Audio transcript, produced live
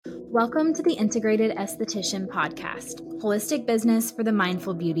Welcome to the Integrated Esthetician Podcast, holistic business for the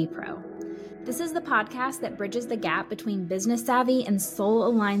mindful beauty pro. This is the podcast that bridges the gap between business savvy and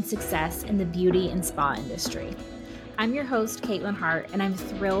soul-aligned success in the beauty and spa industry. I'm your host, Caitlin Hart, and I'm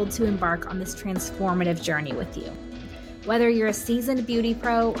thrilled to embark on this transformative journey with you. Whether you're a seasoned beauty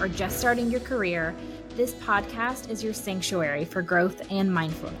pro or just starting your career, this podcast is your sanctuary for growth and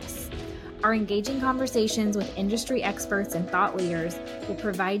mindfulness. Our engaging conversations with industry experts and thought leaders will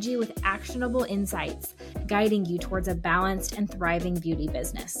provide you with actionable insights, guiding you towards a balanced and thriving beauty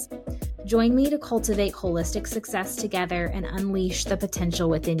business. Join me to cultivate holistic success together and unleash the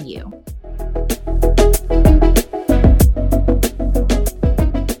potential within you.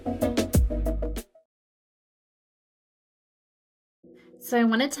 So I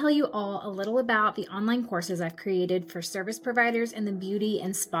want to tell you all a little about the online courses I've created for service providers in the beauty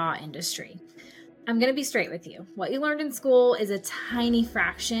and spa industry. I'm going to be straight with you. What you learned in school is a tiny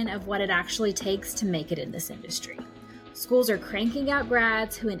fraction of what it actually takes to make it in this industry. Schools are cranking out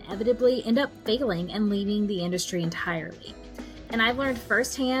grads who inevitably end up failing and leaving the industry entirely. And I've learned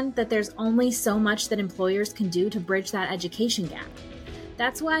firsthand that there's only so much that employers can do to bridge that education gap.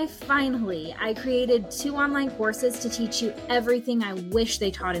 That's why finally I created 2 online courses to teach you everything I wish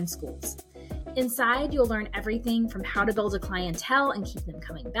they taught in schools. Inside, you'll learn everything from how to build a clientele and keep them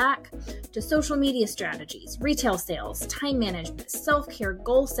coming back, to social media strategies, retail sales, time management, self-care,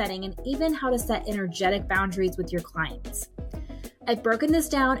 goal setting, and even how to set energetic boundaries with your clients. I've broken this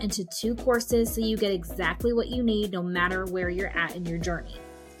down into 2 courses so you get exactly what you need no matter where you're at in your journey.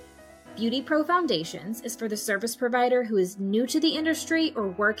 Beauty Pro Foundations is for the service provider who is new to the industry or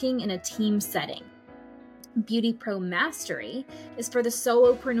working in a team setting. Beauty Pro Mastery is for the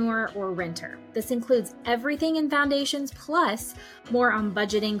solopreneur or renter. This includes everything in Foundations plus more on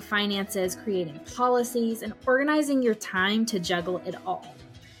budgeting, finances, creating policies, and organizing your time to juggle it all.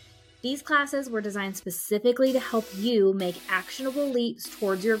 These classes were designed specifically to help you make actionable leaps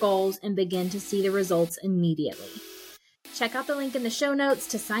towards your goals and begin to see the results immediately. Check out the link in the show notes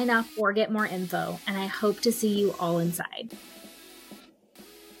to sign up or get more info, and I hope to see you all inside.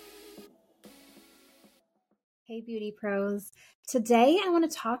 Hey beauty pros. Today I want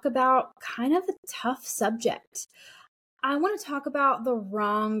to talk about kind of a tough subject. I want to talk about the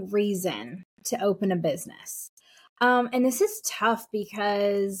wrong reason to open a business. And this is tough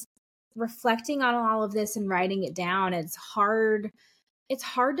because reflecting on all of this and writing it down, it's hard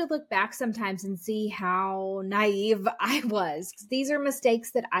to look back sometimes and see how naive I was. These are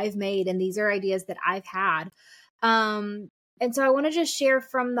mistakes that I've made and these are ideas that I've had. And so I want to just share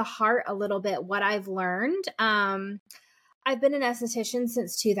from the heart a little bit what I've learned. I've been an esthetician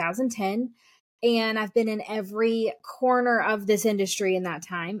since 2010, and I've been in every corner of this industry in that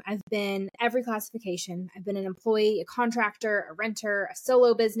time. I've been every classification. I've been an employee, a contractor, a renter, a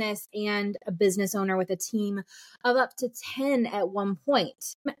solo business, and a business owner with a team of up to 10 at one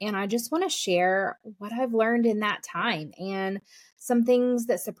point. And I just want to share what I've learned in that time and some things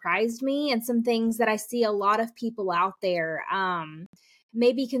that surprised me and some things that I see a lot of people out there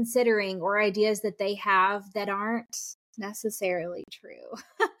maybe considering or ideas that they have that aren't necessarily true.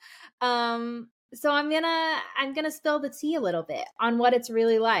 So I'm gonna spill the tea a little bit on what it's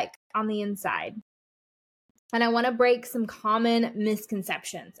really like on the inside. And I want to break some common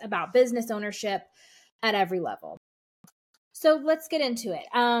misconceptions about business ownership at every level. So let's get into it.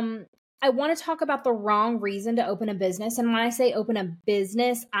 I want to talk about the wrong reason to open a business. And when I say open a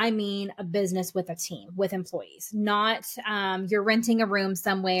business, I mean a business with a team, with employees, not you're renting a room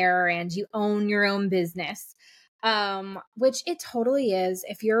somewhere and you own your own business. Which it totally is.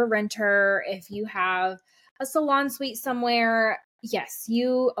 If you're a renter, if you have a salon suite somewhere, yes,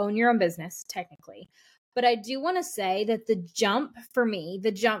 you own your own business technically. But I do want to say that the jump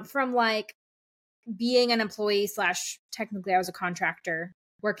from like being an employee / technically I was a contractor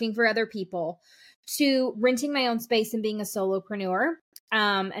working for other people to renting my own space and being a solopreneur,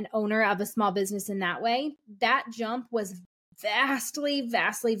 an owner of a small business in that way, that jump was vastly,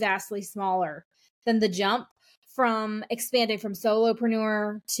 vastly, vastly smaller than the jump from expanding from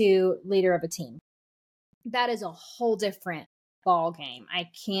solopreneur to leader of a team. That is a whole different ball game. I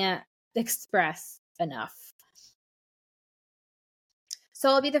can't express enough. So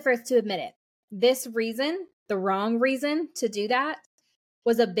I'll be the first to admit it. This reason, the wrong reason to do that,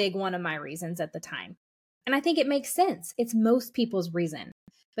 was a big one of my reasons at the time. And I think it makes sense. It's most people's reason.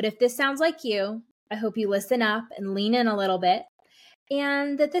 But if this sounds like you, I hope you listen up and lean in a little bit,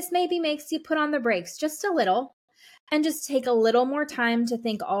 and that this maybe makes you put on the brakes just a little and just take a little more time to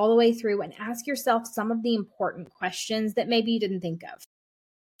think all the way through and ask yourself some of the important questions that maybe you didn't think of.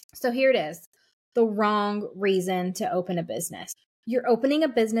 So here it is, the wrong reason to open a business. You're opening a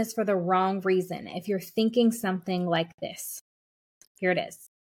business for the wrong reason if you're thinking something like this. Here it is.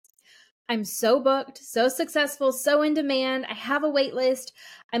 I'm so booked, so successful, so in demand. I have a wait list.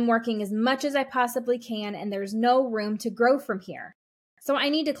 I'm working as much as I possibly can, and there's no room to grow from here. So I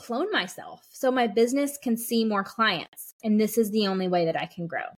need to clone myself so my business can see more clients. And this is the only way that I can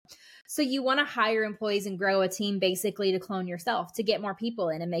grow. So you want to hire employees and grow a team basically to clone yourself, to get more people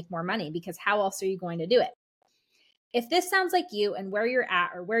in and make more money, because how else are you going to do it? If this sounds like you and where you're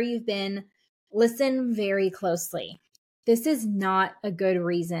at or where you've been, listen very closely. This is not a good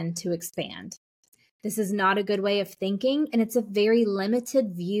reason to expand. This is not a good way of thinking, and it's a very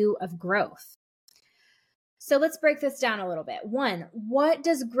limited view of growth. So let's break this down a little bit. One, what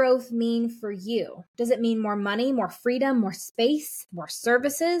does growth mean for you? Does it mean more money, more freedom, more space, more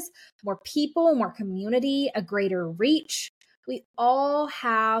services, more people, more community, a greater reach? We all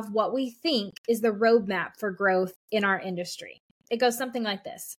have what we think is the roadmap for growth in our industry. It goes something like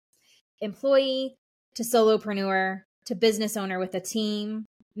this: employee to solopreneur to business owner with a team.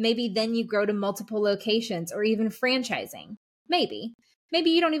 Maybe then you grow to multiple locations or even franchising. Maybe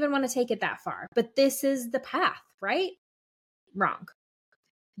you don't even want to take it that far, but this is the path, right? Wrong.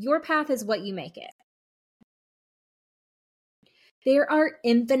 Your path is what you make it. There are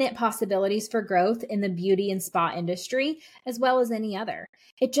infinite possibilities for growth in the beauty and spa industry, as well as any other.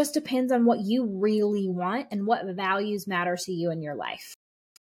 It just depends on what you really want and what values matter to you in your life.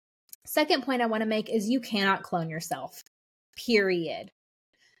 Second point I want to make is you cannot clone yourself, period.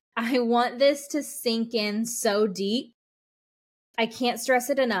 I want this to sink in so deep. I can't stress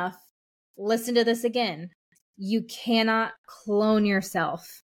it enough. Listen to this again. You cannot clone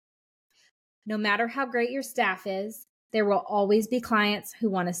yourself. No matter how great your staff is, there will always be clients who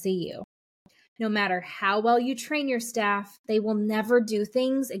want to see you. No matter how well you train your staff, they will never do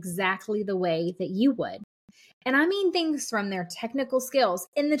things exactly the way that you would. And I mean things from their technical skills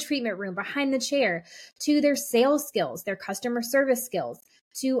in the treatment room, behind the chair, to their sales skills, their customer service skills,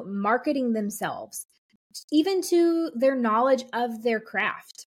 to marketing themselves, even to their knowledge of their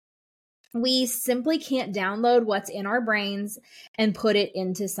craft. We simply can't download what's in our brains and put it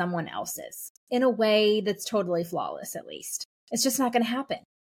into someone else's in a way that's totally flawless, at least. It's just not going to happen.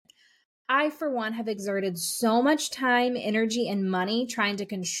 I, for one, have exerted so much time, energy, and money trying to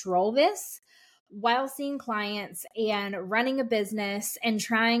control this while seeing clients and running a business and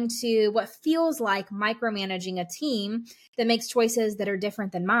trying to what feels like micromanaging a team that makes choices that are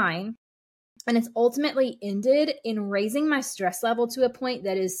different than mine. And it's ultimately ended in raising my stress level to a point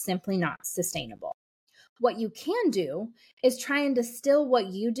that is simply not sustainable. What you can do is try and distill what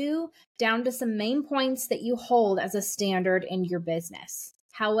you do down to some main points that you hold as a standard in your business.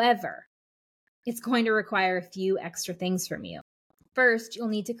 However, it's going to require a few extra things from you. First, you'll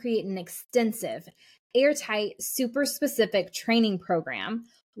need to create an extensive, airtight, super specific training program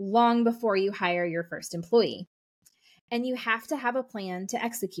long before you hire your first employee. And you have to have a plan to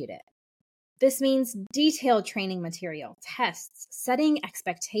execute it. This means detailed training material, tests, setting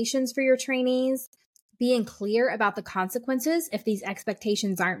expectations for your trainees, being clear about the consequences if these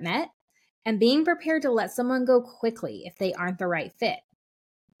expectations aren't met, and being prepared to let someone go quickly if they aren't the right fit.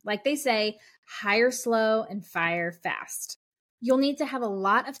 Like they say, hire slow and fire fast. You'll need to have a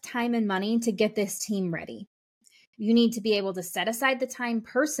lot of time and money to get this team ready. You need to be able to set aside the time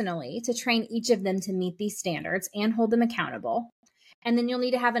personally to train each of them to meet these standards and hold them accountable. And then you'll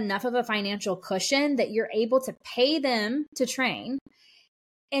need to have enough of a financial cushion that you're able to pay them to train.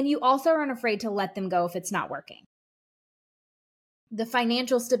 And you also aren't afraid to let them go if it's not working. The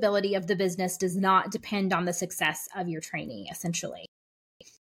financial stability of the business does not depend on the success of your trainee, essentially.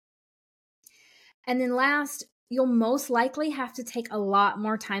 And then last, you'll most likely have to take a lot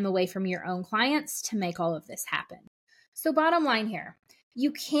more time away from your own clients to make all of this happen. So bottom line here,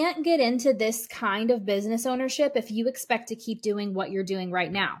 you can't get into this kind of business ownership if you expect to keep doing what you're doing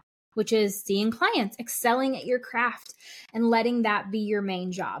right now, which is seeing clients, excelling at your craft, and letting that be your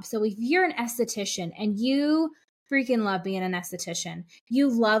main job. So if you're an esthetician and you freaking love being an esthetician, you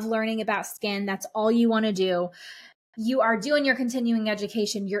love learning about skin, that's all you want to do, you are doing your continuing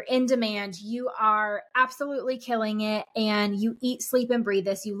education, you're in demand, you are absolutely killing it, and you eat, sleep, and breathe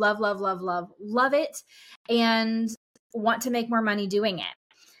this, you love it, and want to make more money doing it.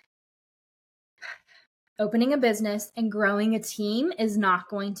 Opening a business and growing a team is not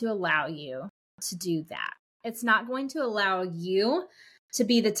going to allow you to do that. It's not going to allow you to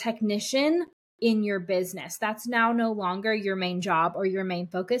be the technician in your business. That's now no longer your main job or your main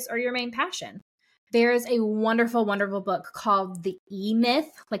focus or your main passion. There is a wonderful, wonderful book called The E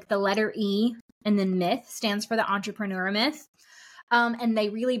Myth, like the letter E, and then myth stands for the entrepreneur myth. And they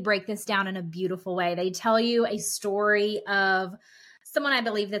really break this down in a beautiful way. They tell you a story of someone, I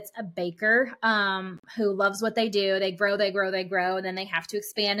believe that's a baker, who loves what they do. They grow, and then they have to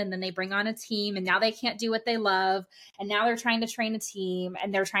expand, and then they bring on a team, and now they can't do what they love. And now they're trying to train a team,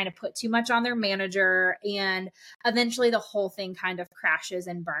 and they're trying to put too much on their manager. And eventually the whole thing kind of crashes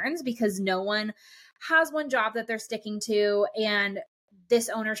and burns because no one has one job that they're sticking to. And this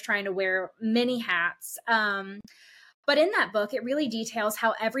owner's trying to wear many hats. But in that book, it really details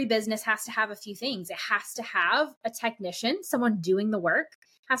how every business has to have a few things. It has to have a technician, someone doing the work,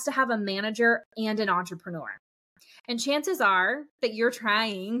 has to have a manager and an entrepreneur. And chances are that you're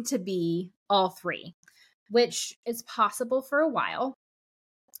trying to be all three, which is possible for a while.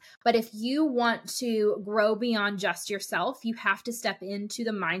 But if you want to grow beyond just yourself, you have to step into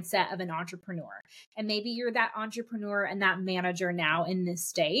the mindset of an entrepreneur. And maybe you're that entrepreneur and that manager now in this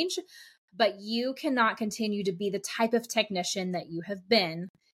stage, but you cannot continue to be the type of technician that you have been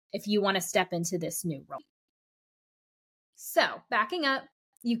if you want to step into this new role. So, backing up,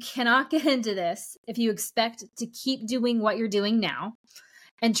 you cannot get into this if you expect to keep doing what you're doing now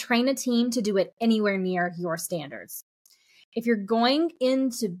and train a team to do it anywhere near your standards. If you're going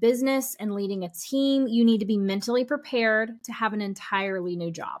into business and leading a team, you need to be mentally prepared to have an entirely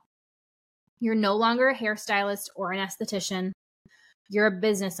new job. You're no longer a hairstylist or an esthetician. You're a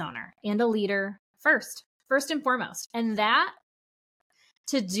business owner and a leader first and foremost. And that,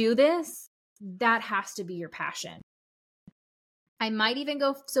 to do this, that has to be your passion. I might even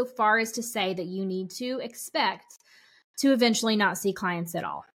go so far as to say that you need to expect to eventually not see clients at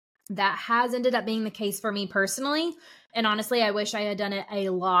all. That has ended up being the case for me personally. And honestly, I wish I had done it a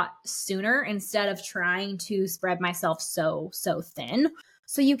lot sooner instead of trying to spread myself so thin.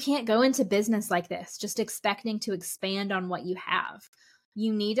 So you can't go into business like this, just expecting to expand on what you have.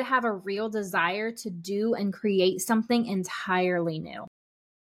 You need to have a real desire to do and create something entirely new.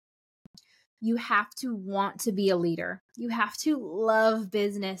 You have to want to be a leader. You have to love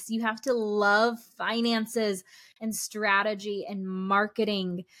business. You have to love finances and strategy and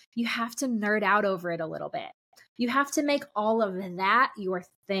marketing. You have to nerd out over it a little bit. You have to make all of that your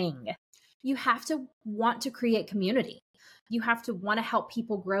thing. You have to want to create community. You have to want to help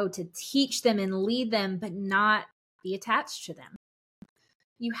people grow, to teach them and lead them, but not be attached to them.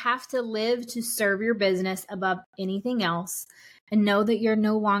 You have to live to serve your business above anything else and know that you're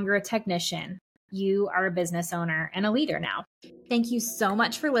no longer a technician. You are a business owner and a leader now. Thank you so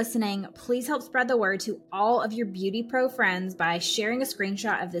much for listening. Please help spread the word to all of your Beauty Pro friends by sharing a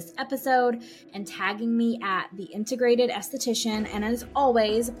screenshot of this episode and tagging me at The Integrated Esthetician. And as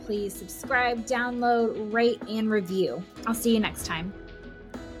always, please subscribe, download, rate, and review. I'll see you next time.